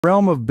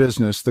Realm of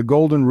business, the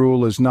golden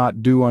rule is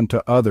not do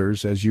unto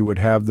others as you would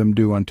have them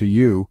do unto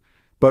you,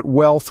 but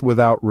wealth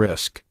without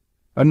risk.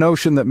 A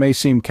notion that may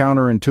seem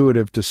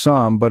counterintuitive to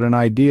some, but an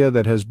idea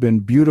that has been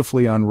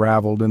beautifully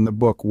unraveled in the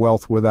book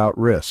Wealth Without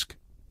Risk.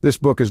 This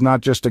book is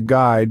not just a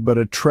guide, but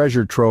a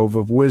treasure trove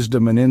of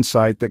wisdom and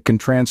insight that can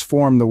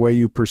transform the way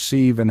you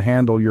perceive and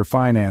handle your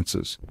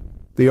finances.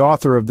 The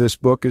author of this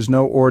book is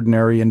no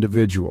ordinary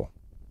individual.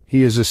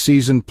 He is a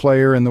seasoned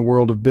player in the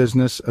world of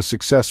business, a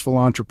successful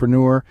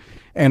entrepreneur,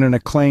 and an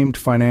acclaimed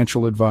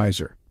financial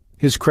advisor.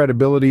 His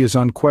credibility is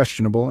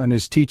unquestionable, and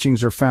his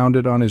teachings are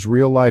founded on his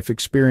real-life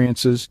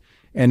experiences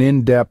and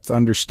in-depth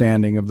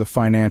understanding of the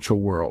financial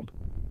world.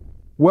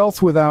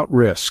 Wealth without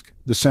risk,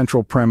 the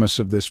central premise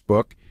of this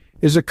book,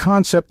 is a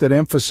concept that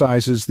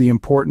emphasizes the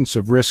importance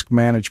of risk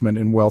management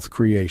in wealth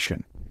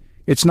creation.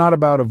 It's not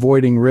about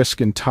avoiding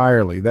risk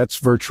entirely, that's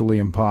virtually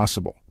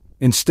impossible.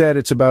 Instead,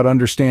 it's about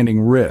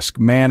understanding risk,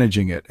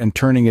 managing it, and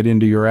turning it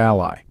into your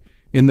ally.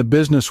 In the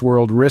business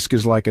world, risk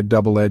is like a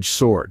double-edged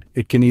sword.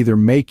 It can either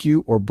make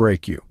you or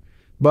break you.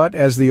 But,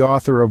 as the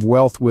author of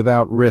Wealth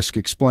Without Risk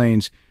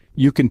explains,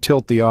 you can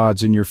tilt the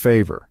odds in your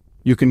favor.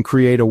 You can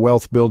create a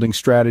wealth-building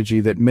strategy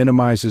that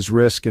minimizes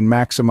risk and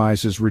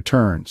maximizes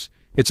returns.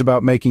 It's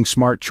about making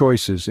smart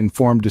choices,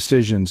 informed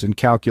decisions, and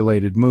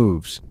calculated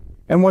moves.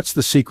 And what's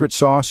the secret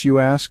sauce, you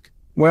ask?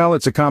 Well,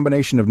 it's a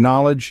combination of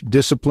knowledge,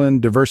 discipline,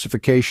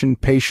 diversification,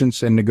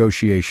 patience, and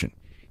negotiation.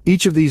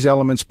 Each of these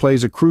elements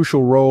plays a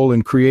crucial role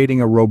in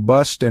creating a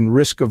robust and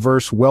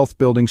risk-averse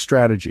wealth-building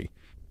strategy.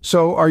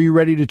 So, are you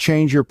ready to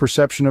change your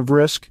perception of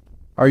risk?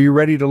 Are you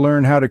ready to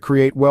learn how to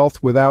create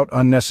wealth without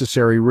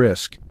unnecessary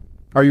risk?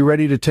 Are you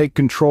ready to take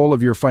control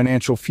of your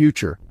financial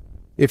future?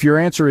 If your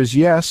answer is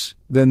yes,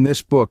 then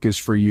this book is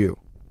for you.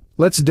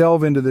 Let's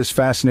delve into this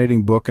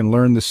fascinating book and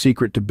learn the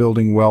secret to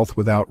building wealth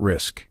without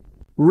risk.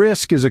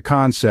 Risk is a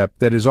concept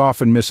that is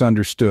often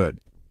misunderstood.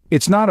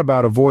 It's not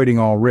about avoiding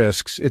all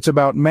risks, it's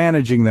about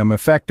managing them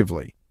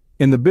effectively.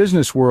 In the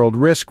business world,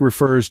 risk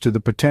refers to the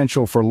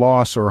potential for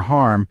loss or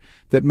harm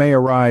that may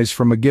arise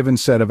from a given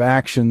set of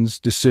actions,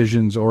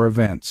 decisions, or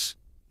events.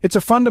 It's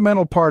a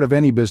fundamental part of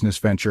any business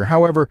venture.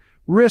 However,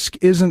 risk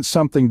isn't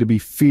something to be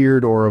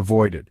feared or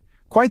avoided.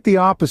 Quite the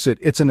opposite,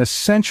 it's an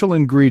essential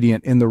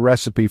ingredient in the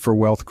recipe for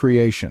wealth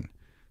creation.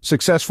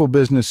 Successful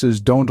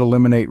businesses don't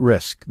eliminate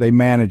risk, they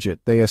manage it.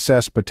 They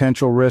assess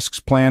potential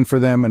risks, plan for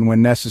them, and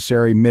when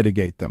necessary,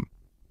 mitigate them.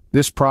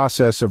 This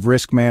process of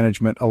risk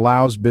management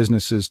allows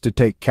businesses to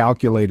take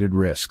calculated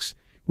risks,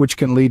 which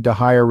can lead to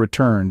higher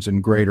returns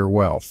and greater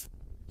wealth.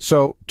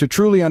 So, to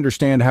truly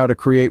understand how to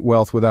create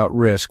wealth without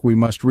risk, we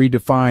must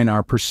redefine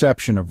our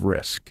perception of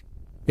risk.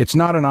 It's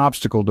not an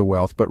obstacle to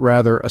wealth, but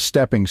rather a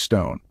stepping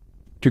stone.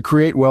 To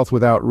create wealth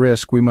without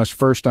risk, we must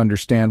first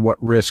understand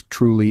what risk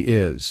truly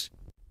is.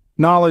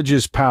 Knowledge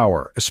is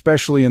power,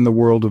 especially in the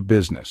world of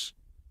business.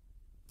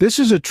 This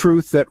is a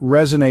truth that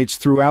resonates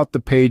throughout the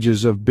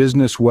pages of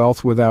Business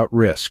Wealth Without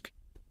Risk.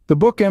 The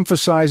book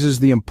emphasizes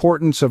the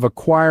importance of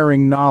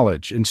acquiring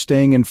knowledge and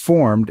staying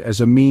informed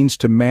as a means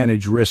to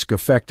manage risk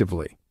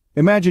effectively.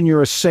 Imagine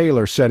you're a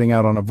sailor setting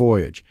out on a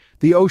voyage.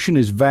 The ocean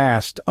is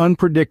vast,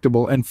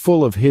 unpredictable, and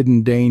full of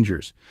hidden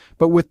dangers.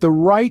 But with the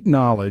right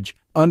knowledge,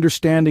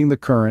 understanding the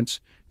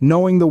currents,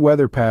 knowing the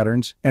weather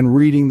patterns, and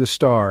reading the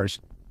stars,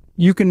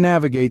 you can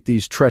navigate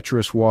these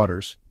treacherous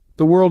waters.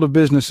 The world of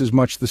business is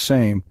much the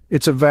same.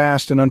 It's a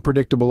vast and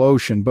unpredictable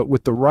ocean, but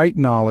with the right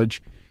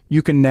knowledge,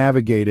 you can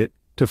navigate it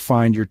to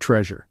find your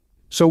treasure.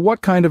 So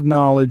what kind of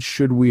knowledge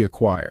should we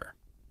acquire?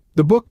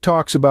 The book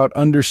talks about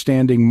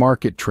understanding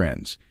market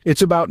trends.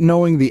 It's about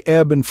knowing the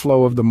ebb and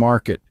flow of the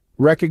market,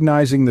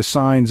 recognizing the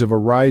signs of a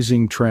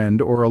rising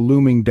trend or a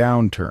looming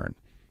downturn.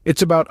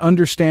 It's about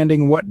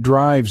understanding what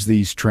drives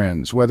these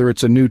trends, whether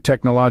it's a new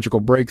technological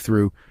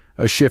breakthrough,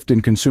 a shift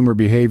in consumer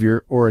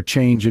behavior, or a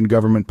change in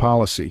government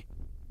policy.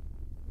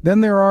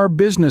 Then there are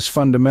business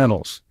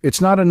fundamentals. It's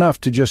not enough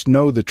to just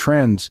know the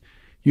trends.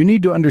 You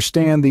need to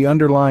understand the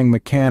underlying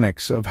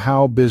mechanics of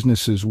how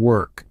businesses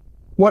work.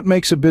 What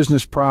makes a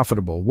business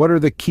profitable? What are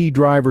the key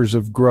drivers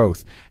of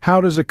growth?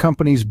 How does a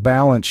company's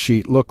balance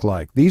sheet look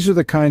like? These are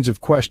the kinds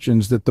of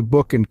questions that the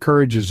book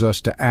encourages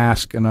us to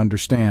ask and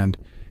understand.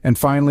 And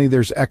finally,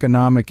 there's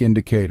economic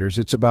indicators.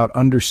 It's about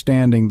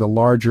understanding the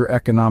larger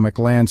economic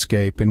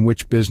landscape in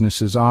which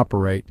businesses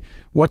operate.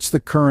 What's the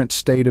current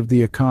state of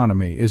the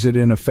economy? Is it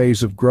in a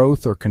phase of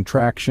growth or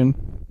contraction?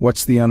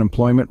 What's the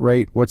unemployment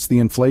rate? What's the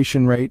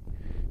inflation rate?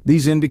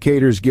 These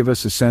indicators give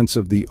us a sense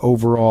of the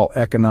overall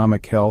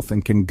economic health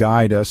and can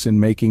guide us in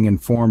making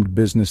informed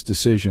business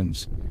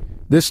decisions.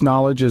 This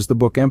knowledge, as the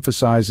book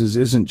emphasizes,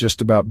 isn't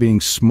just about being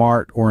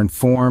smart or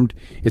informed.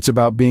 It's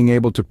about being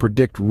able to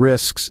predict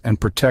risks and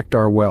protect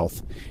our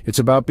wealth. It's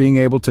about being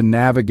able to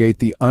navigate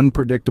the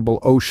unpredictable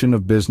ocean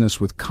of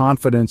business with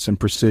confidence and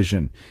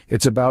precision.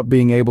 It's about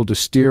being able to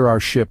steer our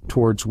ship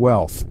towards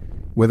wealth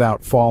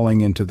without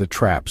falling into the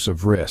traps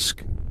of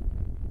risk.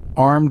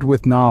 Armed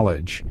with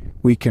knowledge,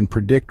 we can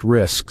predict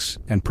risks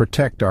and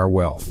protect our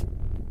wealth.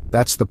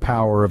 That's the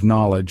power of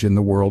knowledge in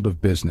the world of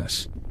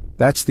business.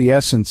 That's the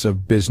essence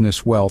of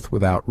business wealth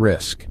without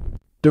risk.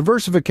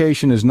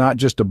 Diversification is not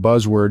just a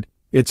buzzword,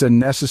 it's a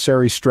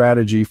necessary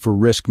strategy for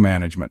risk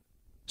management.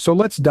 So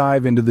let's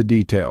dive into the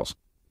details.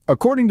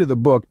 According to the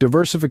book,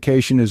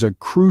 diversification is a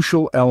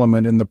crucial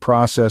element in the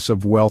process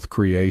of wealth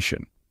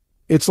creation.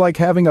 It's like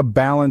having a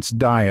balanced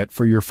diet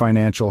for your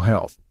financial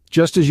health.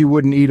 Just as you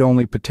wouldn't eat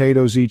only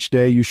potatoes each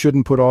day, you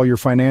shouldn't put all your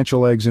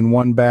financial eggs in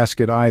one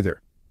basket either.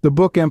 The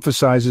book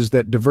emphasizes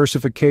that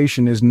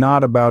diversification is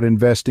not about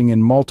investing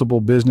in multiple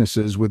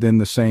businesses within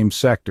the same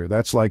sector.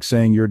 That's like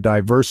saying you're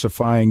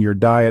diversifying your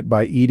diet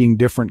by eating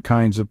different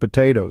kinds of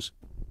potatoes.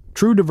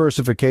 True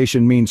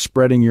diversification means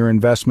spreading your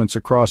investments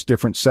across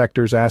different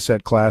sectors,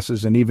 asset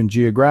classes, and even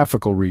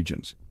geographical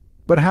regions.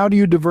 But how do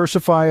you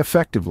diversify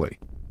effectively?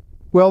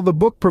 Well, the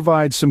book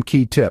provides some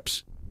key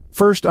tips.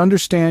 First,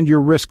 understand your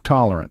risk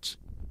tolerance.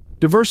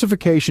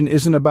 Diversification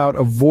isn't about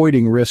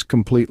avoiding risk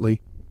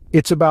completely.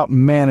 It's about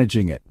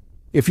managing it.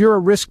 If you're a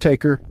risk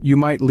taker, you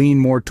might lean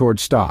more toward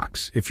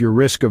stocks. If you're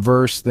risk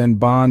averse, then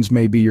bonds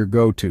may be your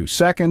go-to.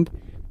 Second,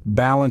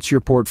 balance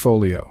your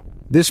portfolio.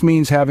 This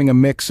means having a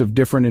mix of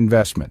different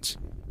investments.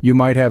 You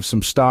might have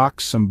some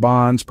stocks, some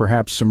bonds,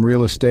 perhaps some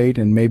real estate,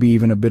 and maybe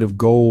even a bit of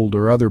gold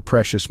or other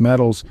precious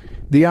metals.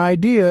 The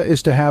idea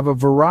is to have a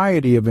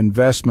variety of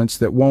investments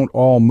that won't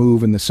all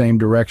move in the same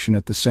direction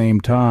at the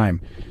same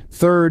time.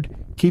 Third,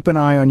 keep an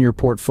eye on your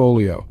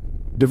portfolio.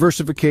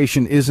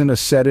 Diversification isn't a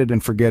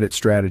set-it-and-forget-it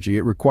strategy.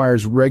 It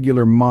requires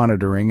regular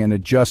monitoring and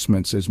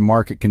adjustments as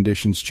market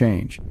conditions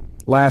change.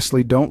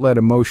 Lastly, don't let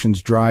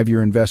emotions drive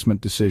your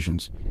investment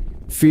decisions.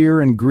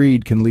 Fear and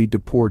greed can lead to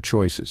poor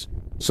choices.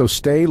 So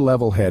stay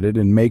level-headed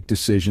and make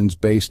decisions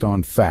based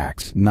on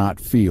facts, not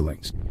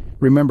feelings.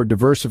 Remember,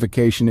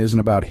 diversification isn't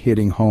about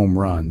hitting home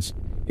runs.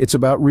 It's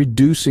about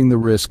reducing the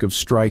risk of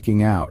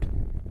striking out.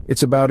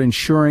 It's about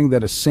ensuring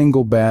that a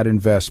single bad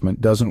investment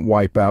doesn't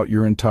wipe out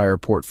your entire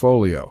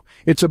portfolio.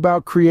 It's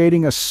about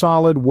creating a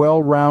solid,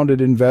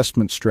 well-rounded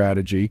investment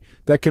strategy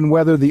that can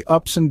weather the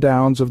ups and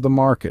downs of the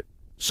market.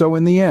 So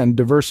in the end,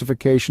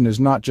 diversification is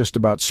not just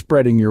about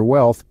spreading your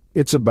wealth,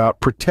 it's about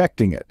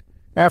protecting it.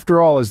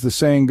 After all, as the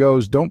saying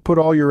goes, don't put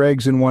all your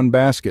eggs in one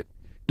basket.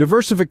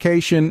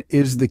 Diversification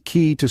is the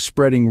key to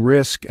spreading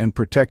risk and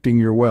protecting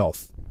your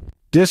wealth.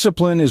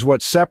 Discipline is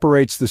what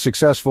separates the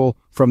successful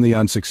from the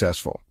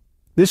unsuccessful.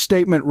 This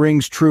statement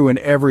rings true in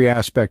every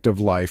aspect of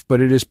life, but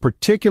it is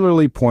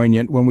particularly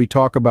poignant when we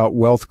talk about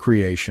wealth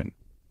creation.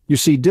 You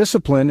see,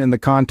 discipline in the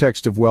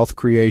context of wealth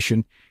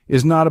creation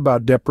is not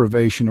about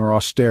deprivation or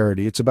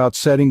austerity. It's about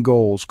setting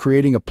goals,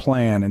 creating a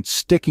plan, and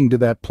sticking to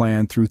that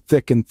plan through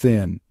thick and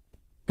thin.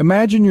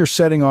 Imagine you're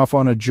setting off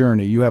on a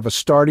journey. You have a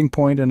starting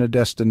point and a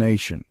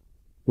destination.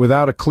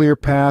 Without a clear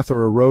path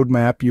or a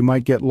roadmap, you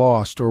might get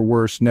lost or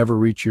worse, never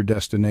reach your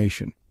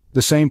destination.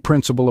 The same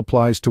principle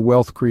applies to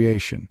wealth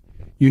creation.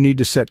 You need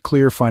to set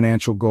clear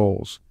financial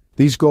goals.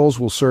 These goals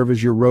will serve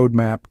as your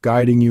roadmap,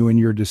 guiding you in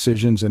your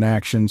decisions and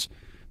actions.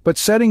 But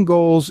setting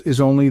goals is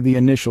only the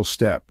initial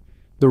step.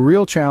 The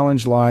real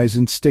challenge lies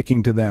in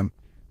sticking to them.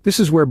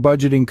 This is where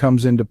budgeting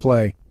comes into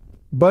play.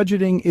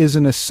 Budgeting is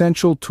an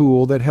essential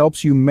tool that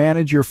helps you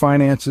manage your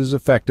finances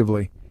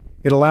effectively.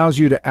 It allows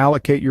you to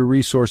allocate your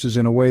resources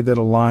in a way that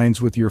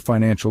aligns with your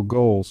financial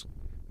goals.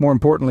 More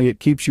importantly, it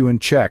keeps you in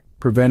check,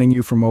 preventing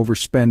you from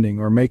overspending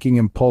or making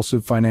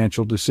impulsive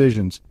financial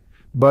decisions.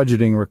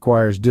 Budgeting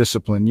requires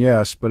discipline,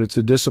 yes, but it's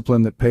a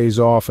discipline that pays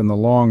off in the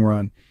long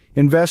run.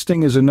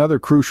 Investing is another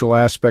crucial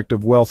aspect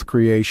of wealth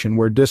creation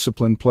where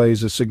discipline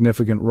plays a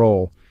significant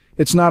role.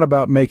 It's not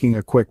about making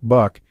a quick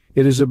buck.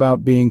 It is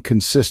about being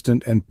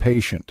consistent and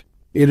patient.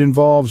 It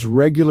involves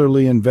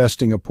regularly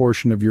investing a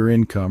portion of your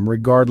income,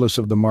 regardless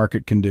of the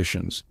market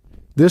conditions.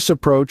 This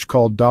approach,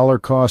 called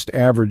dollar-cost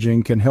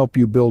averaging, can help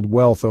you build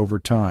wealth over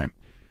time.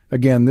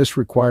 Again, this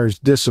requires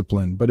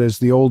discipline, but as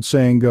the old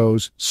saying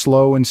goes,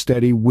 slow and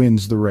steady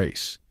wins the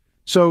race.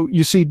 So,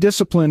 you see,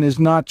 discipline is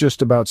not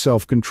just about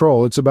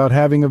self-control. It's about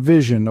having a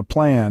vision, a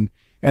plan,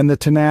 and the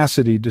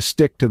tenacity to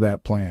stick to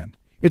that plan.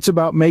 It's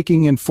about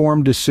making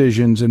informed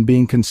decisions and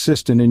being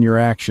consistent in your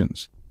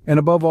actions. And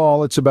above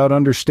all, it's about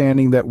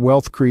understanding that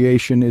wealth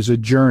creation is a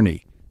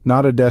journey,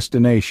 not a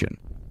destination.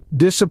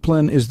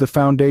 Discipline is the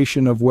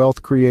foundation of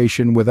wealth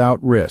creation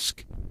without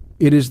risk.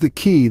 It is the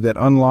key that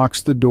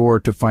unlocks the door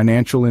to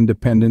financial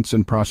independence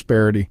and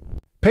prosperity.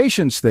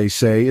 Patience, they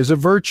say, is a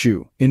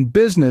virtue. In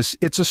business,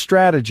 it's a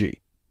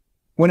strategy.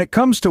 When it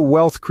comes to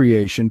wealth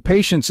creation,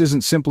 patience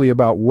isn't simply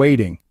about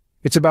waiting.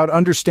 It's about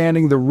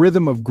understanding the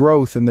rhythm of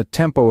growth and the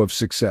tempo of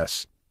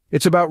success.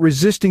 It's about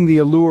resisting the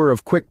allure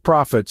of quick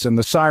profits and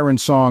the siren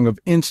song of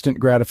instant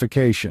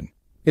gratification.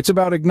 It's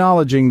about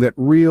acknowledging that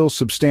real,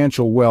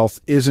 substantial wealth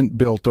isn't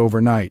built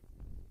overnight.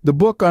 The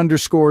book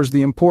underscores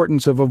the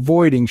importance of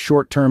avoiding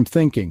short-term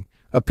thinking,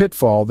 a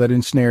pitfall that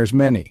ensnares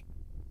many.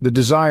 The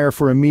desire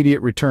for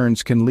immediate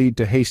returns can lead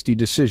to hasty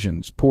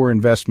decisions, poor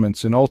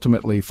investments, and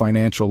ultimately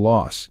financial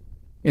loss.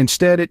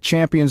 Instead, it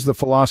champions the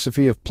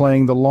philosophy of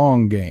playing the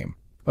long game,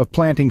 of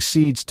planting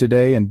seeds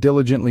today and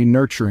diligently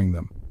nurturing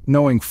them,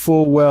 knowing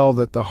full well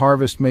that the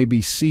harvest may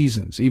be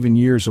seasons, even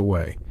years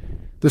away.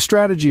 The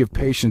strategy of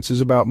patience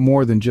is about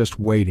more than just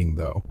waiting,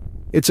 though.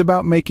 It's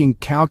about making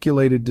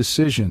calculated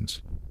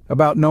decisions,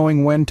 about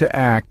knowing when to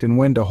act and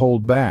when to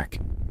hold back.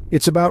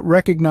 It's about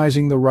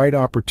recognizing the right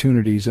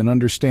opportunities and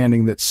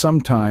understanding that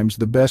sometimes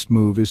the best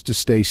move is to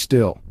stay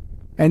still.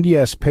 And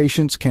yes,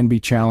 patience can be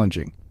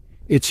challenging.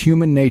 It's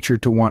human nature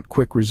to want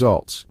quick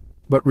results.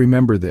 But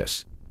remember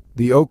this: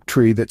 the oak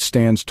tree that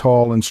stands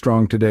tall and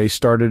strong today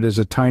started as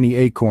a tiny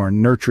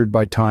acorn nurtured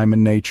by time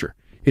and nature.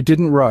 It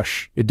didn't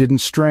rush, it didn't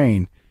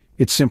strain,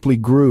 it simply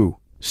grew,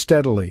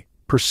 steadily,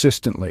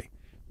 persistently.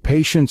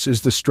 Patience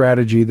is the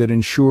strategy that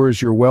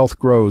ensures your wealth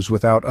grows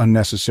without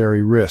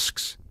unnecessary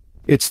risks.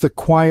 It's the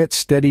quiet,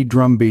 steady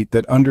drumbeat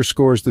that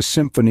underscores the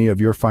symphony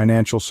of your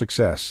financial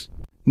success.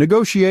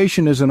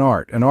 Negotiation is an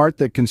art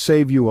that can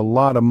save you a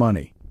lot of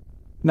money.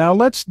 Now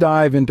let's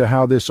dive into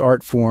how this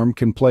art form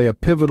can play a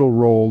pivotal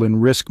role in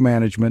risk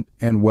management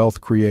and wealth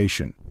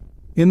creation.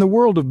 In the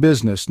world of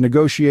business,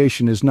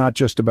 negotiation is not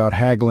just about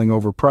haggling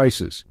over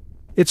prices.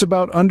 It's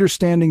about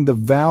understanding the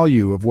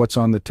value of what's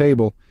on the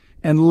table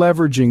and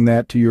leveraging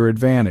that to your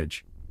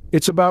advantage.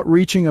 It's about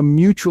reaching a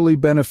mutually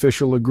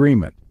beneficial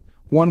agreement,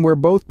 one where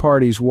both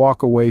parties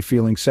walk away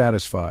feeling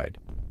satisfied.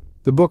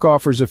 The book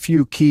offers a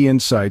few key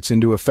insights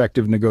into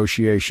effective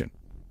negotiation.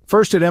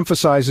 First, it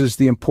emphasizes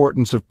the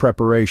importance of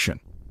preparation.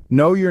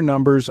 Know your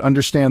numbers,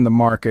 understand the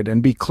market,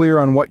 and be clear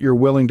on what you're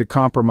willing to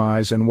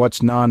compromise and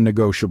what's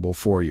non-negotiable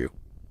for you.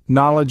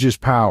 Knowledge is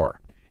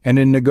power, and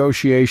in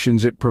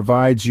negotiations it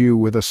provides you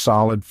with a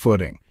solid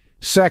footing.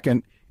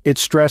 Second, it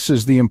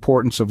stresses the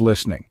importance of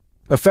listening.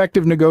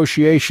 Effective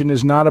negotiation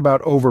is not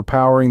about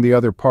overpowering the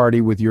other party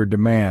with your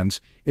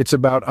demands. It's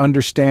about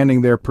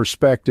understanding their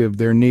perspective,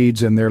 their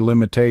needs, and their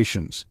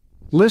limitations.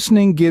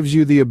 Listening gives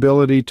you the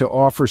ability to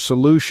offer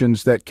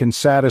solutions that can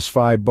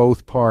satisfy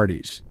both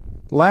parties.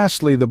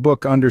 Lastly, the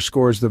book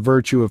underscores the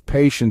virtue of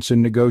patience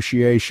in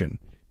negotiation.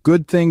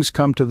 Good things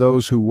come to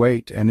those who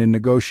wait, and in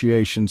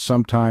negotiations,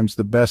 sometimes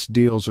the best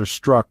deals are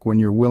struck when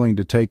you're willing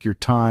to take your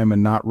time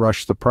and not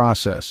rush the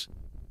process.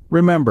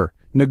 Remember,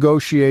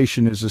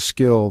 negotiation is a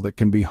skill that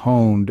can be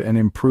honed and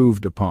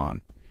improved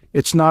upon.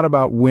 It's not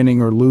about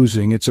winning or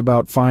losing, it's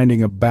about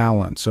finding a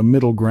balance, a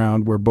middle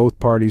ground where both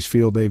parties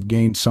feel they've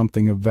gained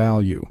something of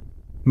value.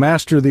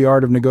 Master the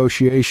art of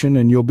negotiation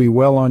and you'll be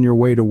well on your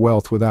way to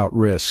wealth without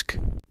risk.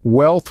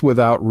 Wealth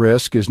without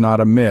risk is not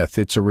a myth,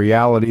 it's a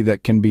reality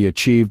that can be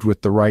achieved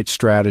with the right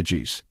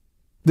strategies.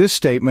 This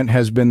statement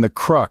has been the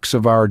crux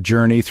of our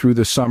journey through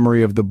the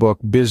summary of the book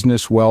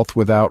Business Wealth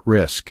Without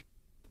Risk.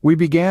 We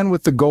began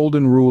with the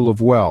golden rule of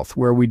wealth,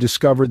 where we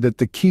discovered that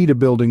the key to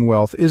building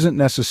wealth isn't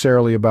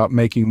necessarily about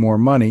making more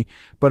money,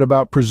 but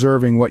about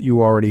preserving what you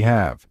already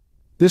have.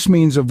 This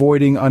means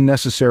avoiding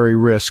unnecessary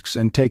risks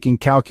and taking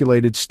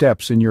calculated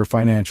steps in your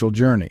financial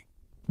journey.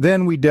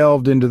 Then we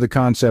delved into the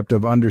concept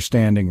of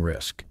understanding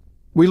risk.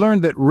 We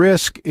learned that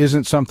risk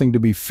isn't something to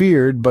be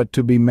feared, but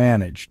to be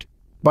managed.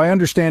 By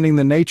understanding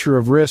the nature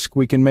of risk,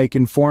 we can make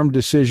informed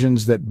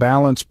decisions that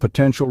balance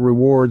potential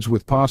rewards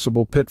with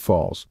possible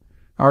pitfalls.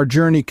 Our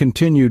journey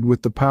continued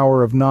with the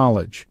power of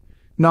knowledge.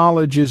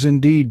 Knowledge is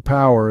indeed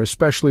power,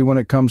 especially when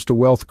it comes to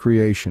wealth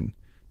creation.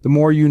 The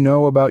more you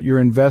know about your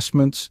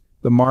investments,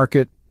 the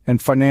market,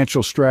 and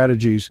financial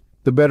strategies,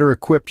 the better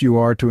equipped you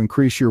are to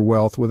increase your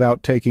wealth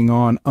without taking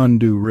on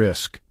undue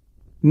risk.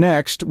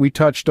 Next, we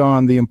touched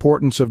on the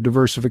importance of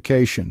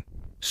diversification.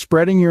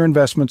 Spreading your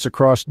investments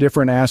across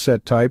different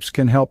asset types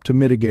can help to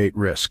mitigate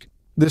risk.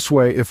 This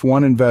way, if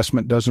one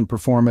investment doesn't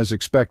perform as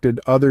expected,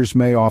 others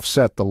may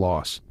offset the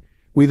loss.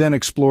 We then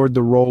explored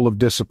the role of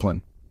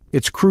discipline.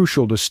 It's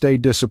crucial to stay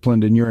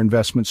disciplined in your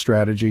investment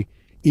strategy,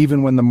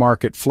 even when the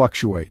market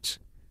fluctuates.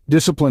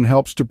 Discipline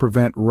helps to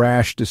prevent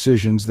rash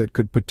decisions that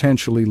could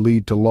potentially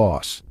lead to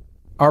loss.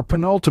 Our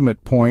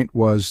penultimate point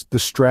was the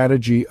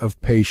strategy of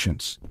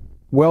patience.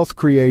 Wealth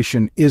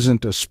creation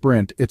isn't a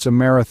sprint, it's a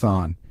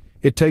marathon.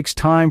 It takes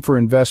time for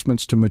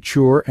investments to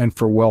mature and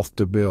for wealth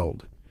to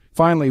build.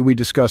 Finally, we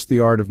discussed the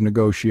art of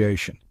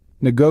negotiation.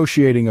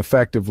 Negotiating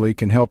effectively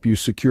can help you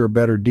secure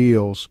better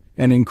deals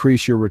and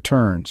increase your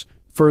returns,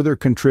 further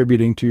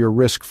contributing to your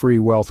risk-free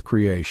wealth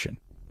creation.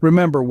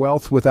 Remember,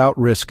 wealth without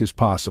risk is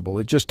possible.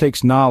 It just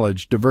takes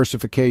knowledge,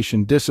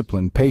 diversification,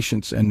 discipline,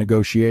 patience, and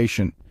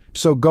negotiation.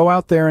 So go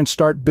out there and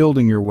start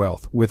building your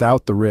wealth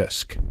without the risk.